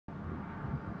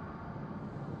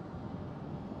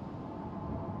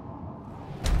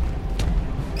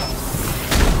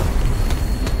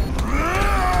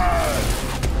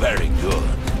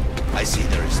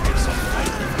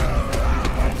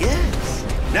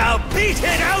Beat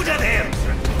it out of him!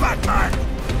 Batman!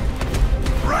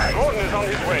 Right! Gordon is on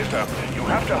his way, sir. You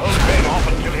have to hold Bane off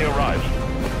until he arrives.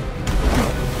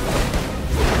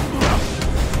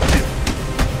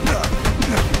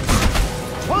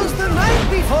 Was the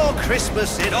night before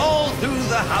Christmas in all through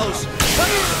the house, but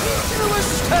there was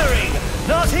stirring,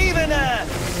 not even a...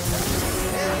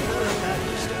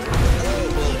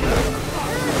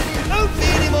 Don't be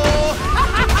anymore!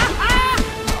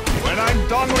 When I'm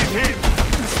done with him,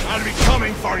 I'll be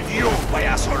coming for you,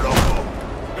 payaso loco!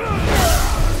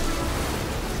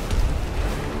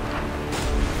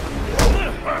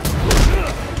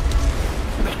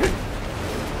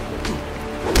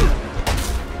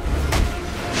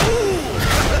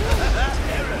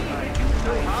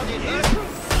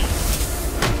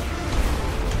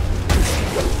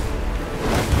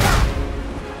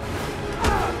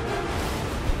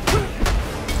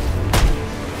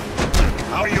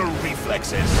 How are your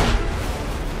reflexes?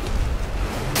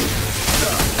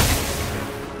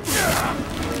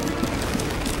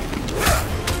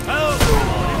 Oh, come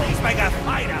on, at least make a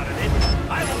fight out of it.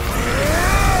 I will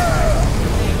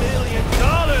 $1 million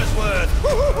worth.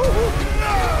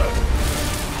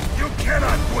 You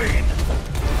cannot win!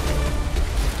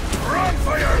 Run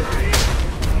for your life!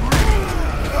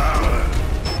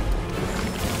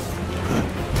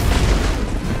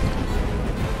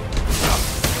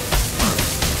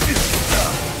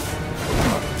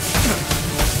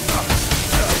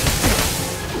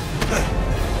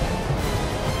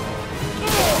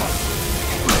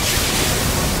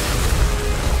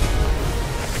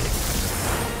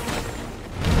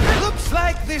 Looks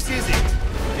like this is it.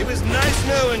 It was nice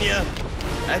knowing you.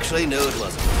 Actually, no, it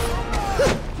wasn't.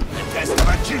 A test of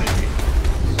agility.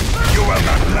 You will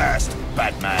not last,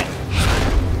 Batman.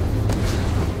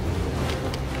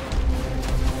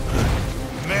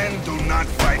 Men do not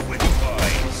fight with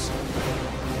toys.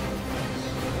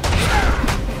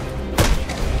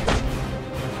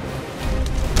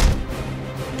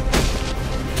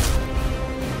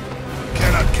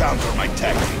 Cannot counter my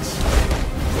tactics.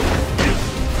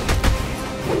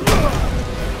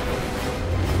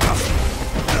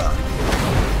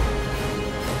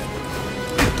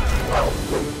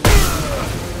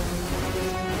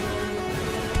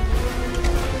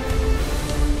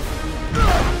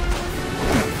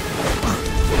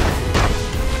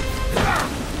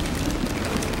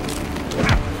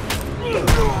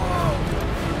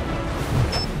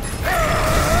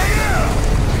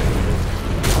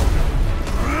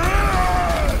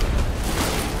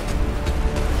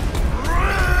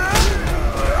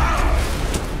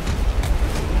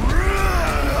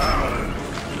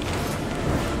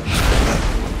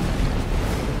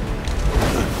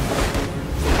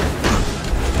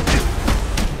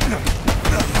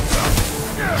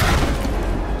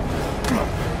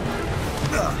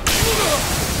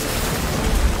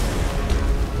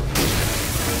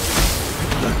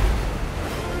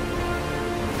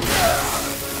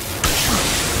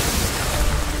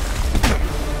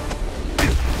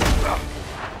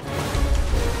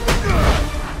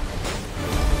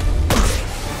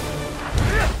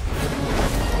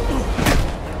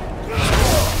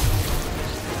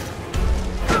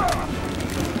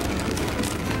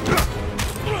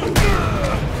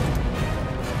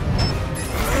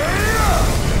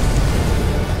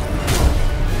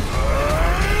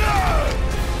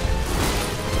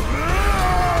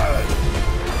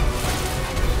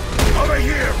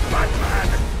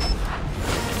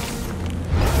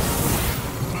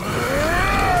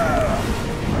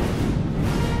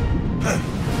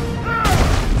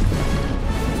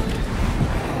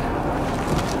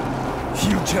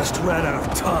 Just ran out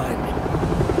of time.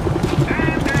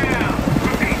 Stand down!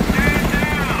 Stand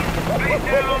down! Face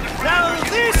down! Now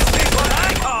this is what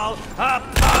I call a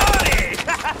party!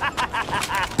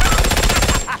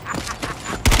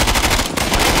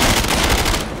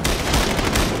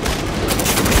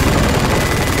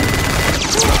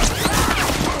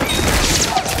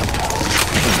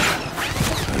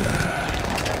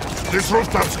 This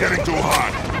rooftop's getting too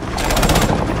hot.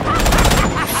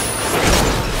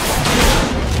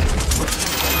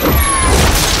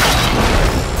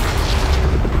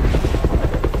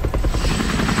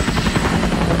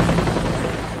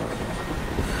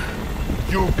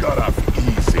 You got off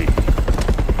easy.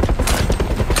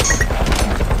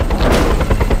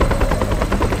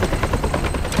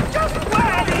 Just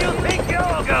where do you think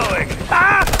you're going?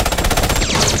 Ah!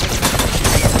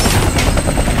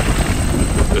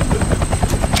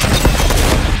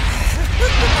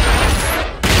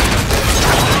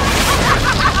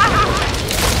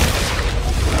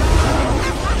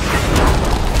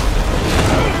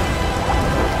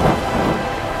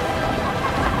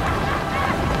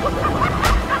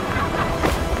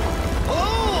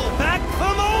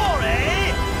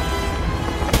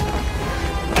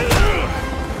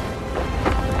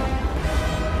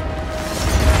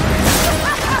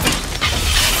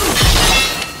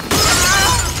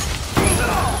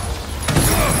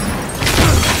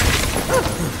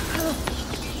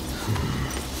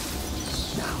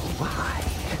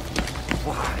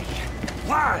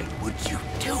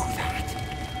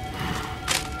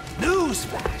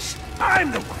 Flash.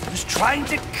 I'm the one who's trying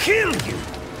to kill you.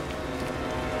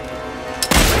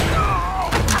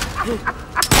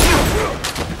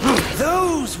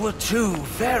 Those were two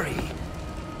very,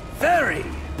 very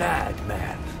bad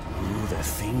men. Ooh, the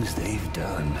things they've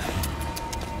done.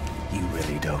 You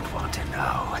really don't want to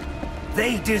know.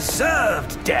 They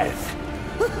deserved death.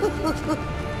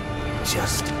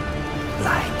 Just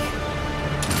like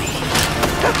me.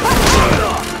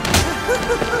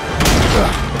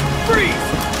 Freeze!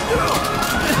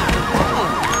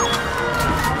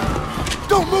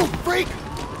 Don't move, freak!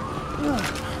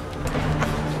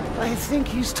 I think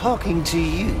he's talking to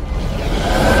you.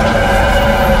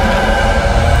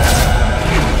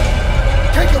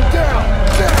 Take him down!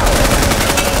 Now!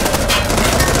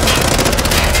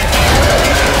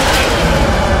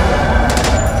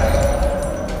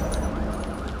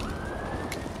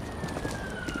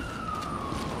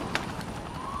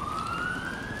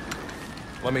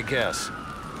 Let me guess.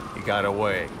 He got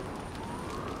away.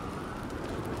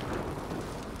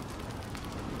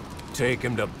 Take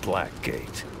him to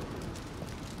Blackgate.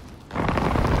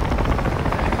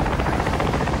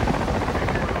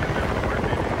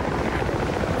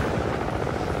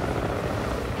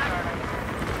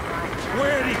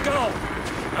 Where'd he go?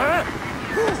 Huh?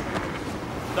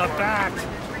 The Bat.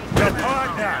 The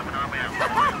partner.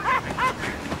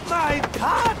 My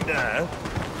partner?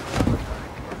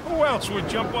 Who else would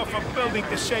jump off a building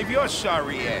to save your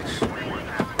sorry ass?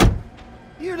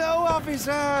 You know,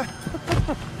 officer. I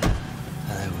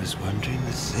was wondering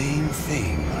the same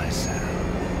thing myself.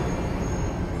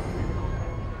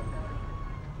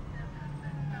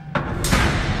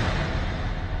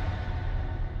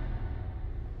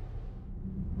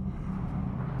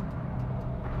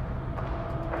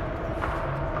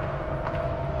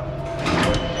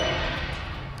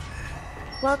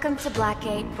 Welcome to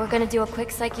Blackgate. We're gonna do a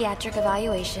quick psychiatric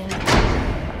evaluation.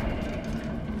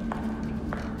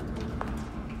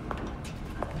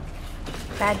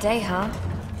 Bad day, huh?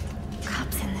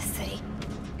 Cops in this city.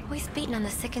 Always beating on the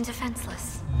sick and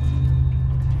defenseless.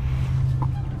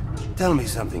 Tell me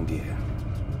something, dear.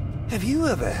 Have you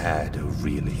ever had a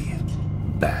really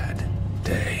bad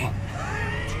day?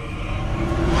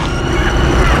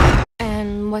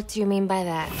 And what do you mean by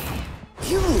that?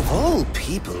 You of all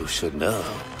people should know.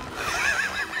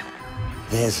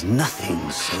 There's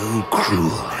nothing so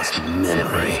cruel as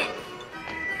memory.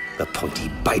 The pointy,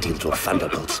 biting little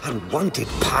thunderbolts, unwanted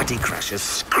party crashers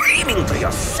screaming through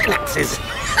your synapses.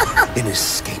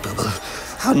 Inescapable,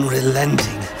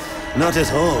 unrelenting, not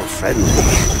at all friendly.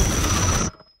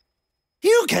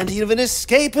 You can't even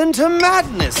escape into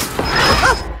madness.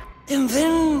 And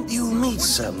then you meet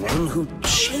someone who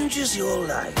changes your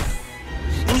life.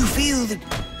 And you feel that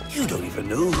you don't even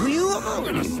know who you are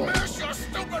anymore.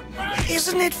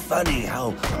 Isn't it funny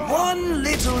how one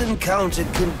little encounter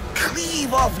can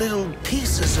cleave off little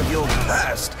pieces of your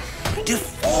past,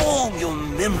 deform your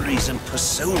memories and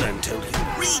persona until you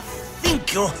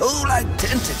rethink your whole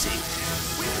identity?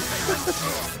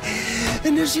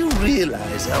 And as you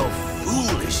realize how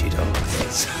foolish it all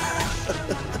is,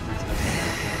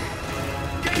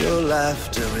 your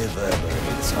laughter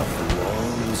reverberates off the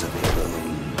walls of your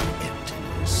own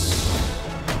emptiness.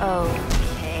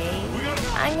 Okay.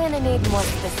 I'm gonna need more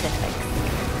specifics.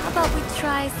 How about we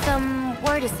try some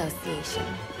word association?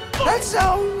 That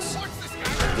sounds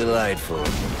delightful.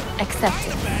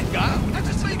 Accepted.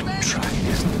 Try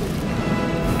this.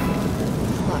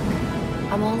 Look,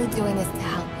 I'm only doing this to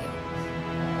help you.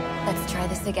 Let's try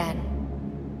this again.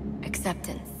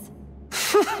 Acceptance.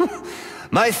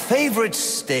 My favorite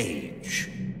stage.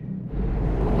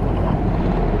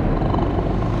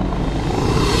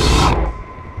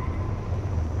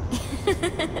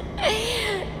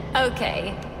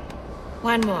 Okay.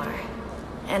 One more.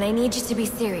 And I need you to be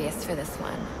serious for this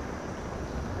one.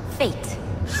 Fate.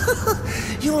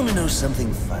 You want to know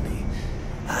something funny?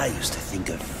 I used to think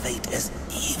of fate as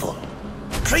evil.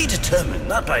 Predetermined,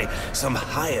 not by some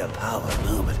higher power,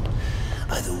 no, but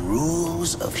by the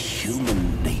rules of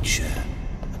human nature.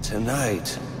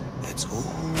 Tonight, it's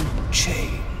all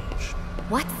changed.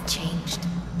 What's changed?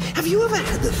 Have you ever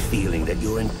had the feeling that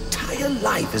your entire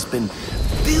life has been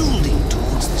building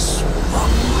towards this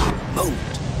one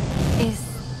moment? Is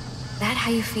that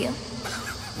how you feel?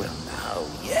 Well, now,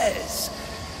 yes.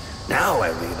 Now I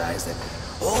realize that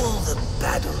all the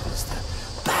battles, the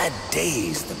bad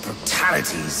days, the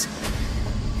brutalities,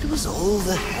 it was all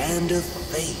the hand of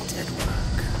fate at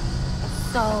work.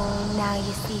 So now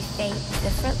you see fate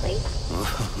differently?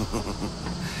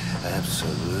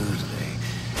 Absolutely.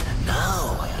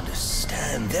 Now I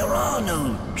understand there are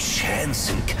no chance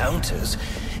encounters.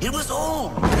 It was all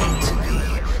meant to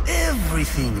be.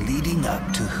 Everything leading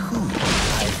up to who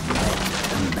I've met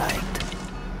tonight.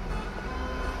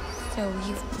 So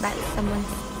you've met someone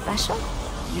special?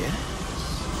 Yes.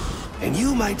 And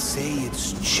you might say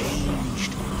it's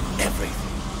changed everything.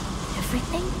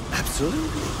 Everything?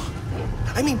 Absolutely.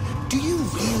 I mean, do you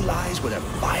realize what a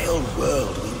vile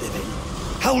world we live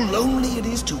in? How lonely it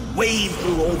is to wade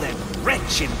through all that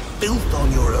wretched filth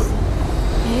on your own?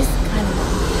 It is kind of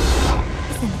lonely,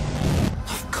 isn't it?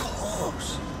 Of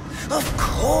course. Of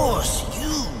course,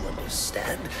 you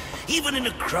understand. Even in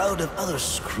a crowd of other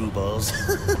screwballs,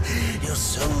 you're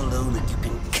so alone that you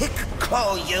can kick,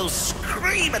 claw, yell,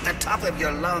 scream at the top of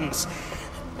your lungs.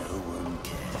 And no one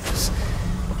cares.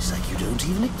 It's like you don't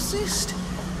even exist.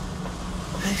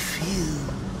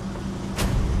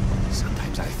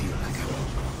 Sometimes I feel like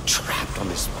I'm trapped on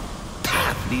this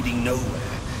path leading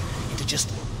nowhere, into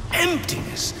just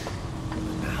emptiness.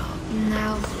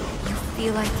 Now you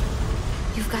feel like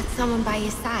you've got someone by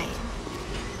your side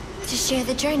to share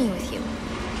the journey with you.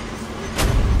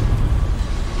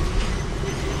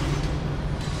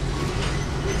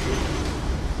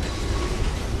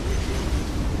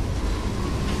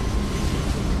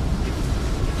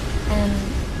 And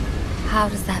how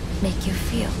does that make you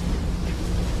feel?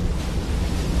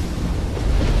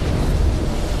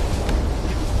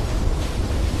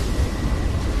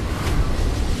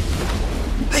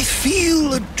 I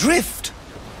feel adrift,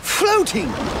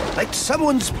 floating, like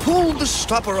someone's pulled the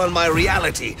stopper on my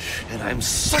reality, and I'm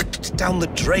sucked down the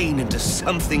drain into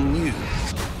something new.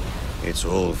 It's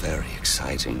all very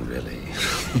exciting, really.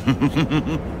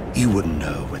 You wouldn't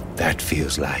know what that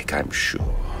feels like, I'm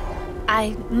sure.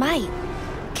 I might.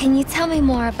 Can you tell me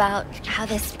more about how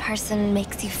this person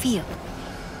makes you feel?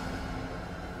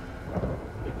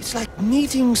 It's like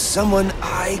meeting someone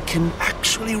I can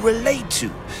actually relate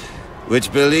to.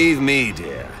 Which, believe me,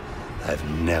 dear, I've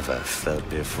never felt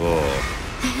before.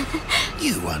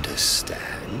 You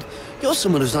understand. You're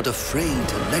someone who's not afraid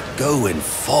to let go and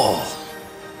fall.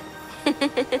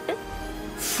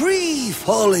 Free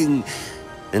falling,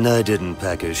 and I didn't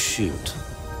pack a chute.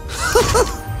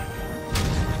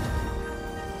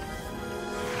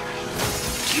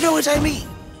 Do you know what I mean?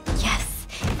 Yes.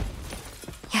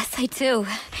 Yes, I do.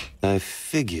 I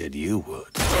figured you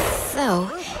would. So,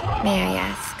 may I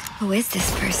ask, who is this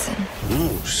person?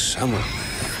 Oh, someone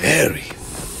very,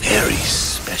 very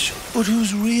special. But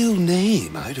whose real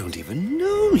name I don't even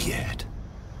know yet.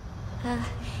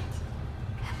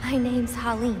 My name's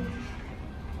Harleen.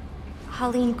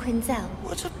 Harleen Quinzel.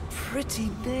 What a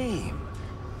pretty name.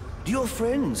 Do your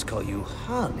friends call you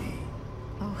Harley?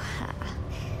 Oh,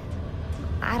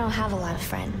 I don't have a lot of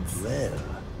friends. Well,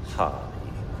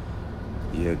 Harley,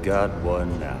 you got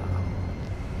one now.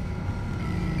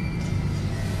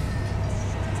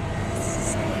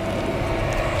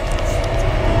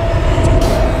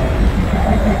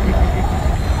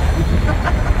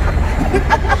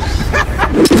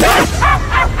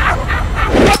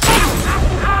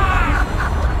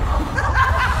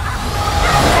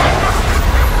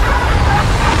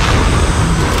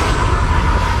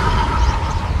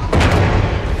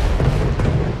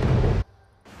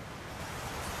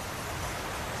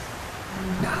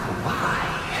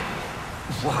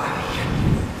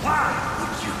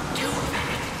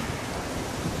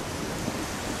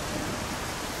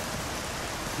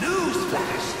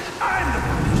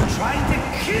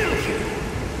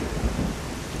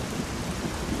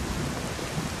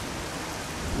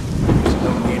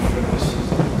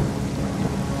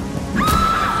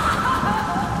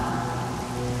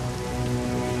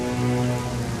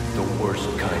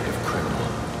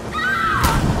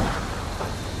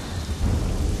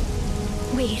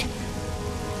 Wait.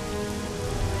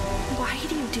 Why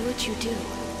do you do what you do?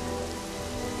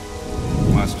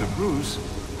 Master Bruce?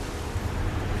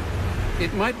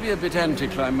 It might be a bit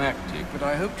anticlimactic, but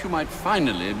I hoped you might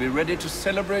finally be ready to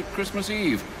celebrate Christmas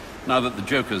Eve, now that the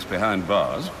Joker's behind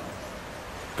bars.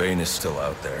 Bane is still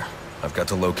out there. I've got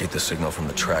to locate the signal from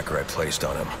the tracker I placed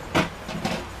on him.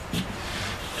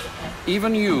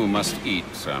 Even you must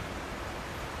eat, sir.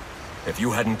 If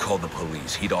you hadn't called the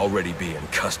police, he'd already be in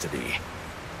custody.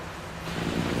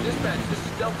 Dispatch, this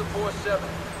is Delta 47.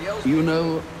 You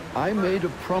know, I made a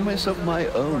promise of my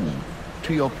own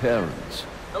to your parents.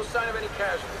 No sign of any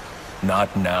casualties.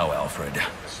 Not now, Alfred.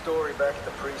 The story back at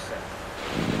the precinct.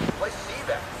 Place see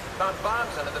that. Found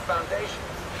bombs under the foundation.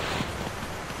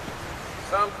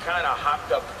 Some kind of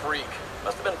hopped-up freak.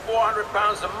 Must have been 400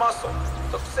 pounds of muscle.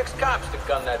 Took 6 cops to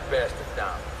gun that bastard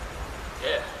down.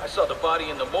 Yeah, I saw the body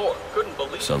in the morgue. Couldn't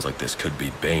believe it. Sounds like this could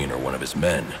be Bane or one of his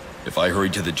men. If I hurry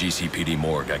to the GCPD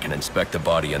morgue, I can inspect the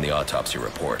body and the autopsy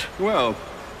report. Well,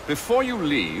 Before you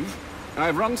leave,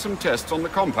 I've run some tests on the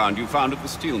compound you found at the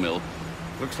steel mill.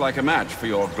 Looks like a match for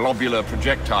your globular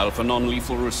projectile for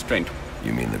non-lethal restraint.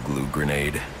 You mean the glue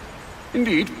grenade?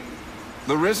 Indeed.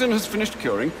 The resin has finished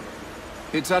curing.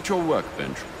 It's at your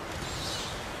workbench.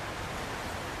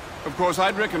 Of course,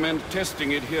 I'd recommend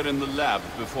testing it here in the lab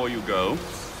before you go,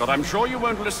 but I'm sure you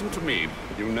won't listen to me.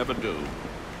 You never do.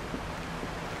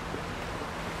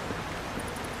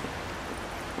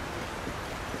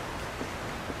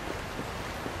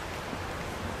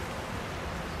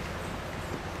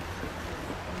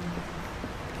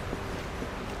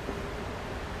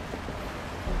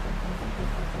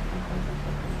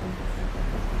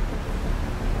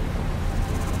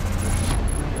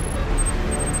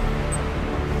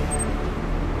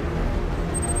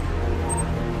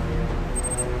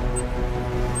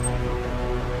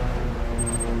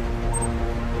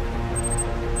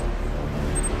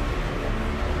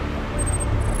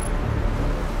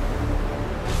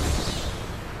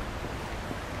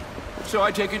 So I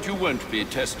take it you won't be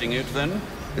testing it, then?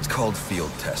 It's called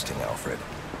field testing, Alfred.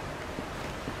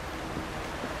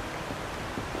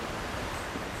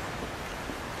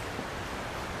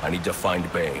 I need to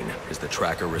find Bane. Is the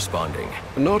tracker responding?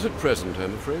 Not at present,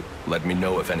 I'm afraid. Let me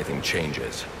know if anything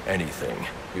changes. Anything.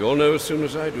 You'll know as soon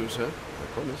as I do, sir. I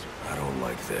promise. I don't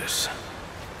like this.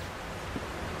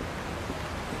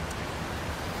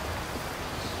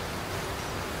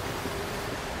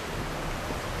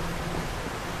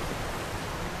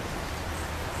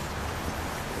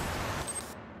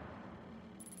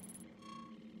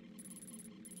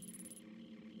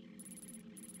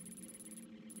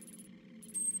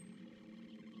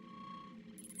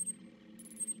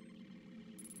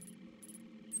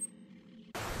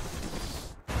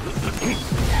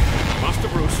 Master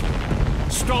Bruce.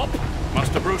 Stop!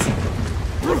 Master Bruce.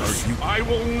 Bruce, I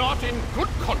will not in good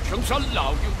conscience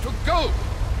allow you to go.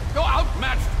 You're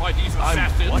outmatched by these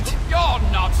assassins. What?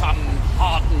 You're not some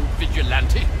hardened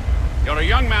vigilante. You're a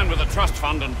young man with a trust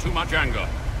fund and too much anger.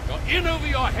 You're in over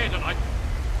your head, and I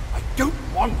don't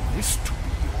want this to be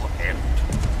your end.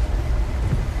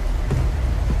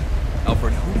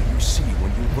 Alfred, who do you see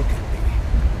when you look at me?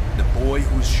 The boy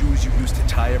whose shoes you used to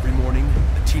tie every morning?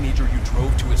 The teenager you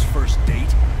drove to his first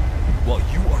date? While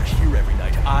you are here every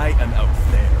night, I am out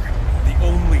there. The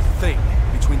only thing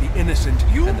between the innocent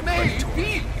and the predator.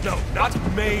 Be. No, not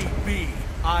maybe.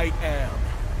 I am.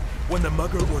 When the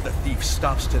mugger or the thief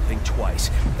stops to think twice,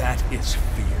 that is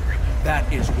fear.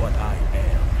 That is what I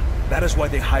am. That is why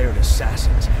they hired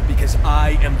assassins, because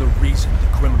I am the reason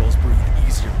the criminals breathe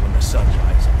easier when the sun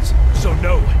rises. So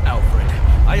no, Alfred,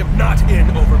 I am not in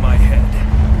over my head.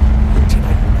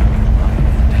 Tonight will not be my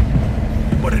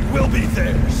end, but it will be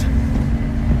theirs.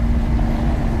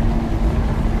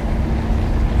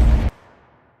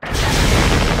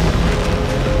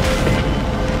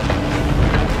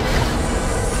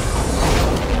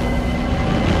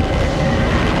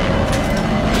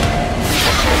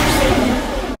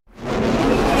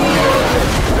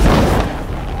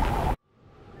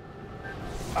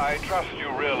 I trust you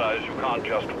realize you can't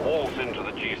just waltz into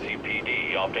the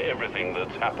GCPD after everything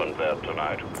that's happened there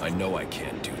tonight. I know I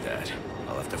can't do that.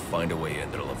 I'll have to find a way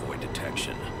in that'll avoid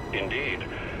detection. Indeed.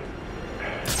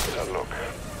 Look,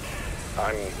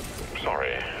 I'm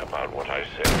sorry about what I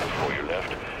said before you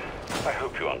left. I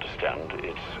hope you understand.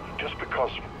 It's just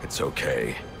because... It's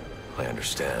okay. I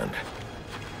understand.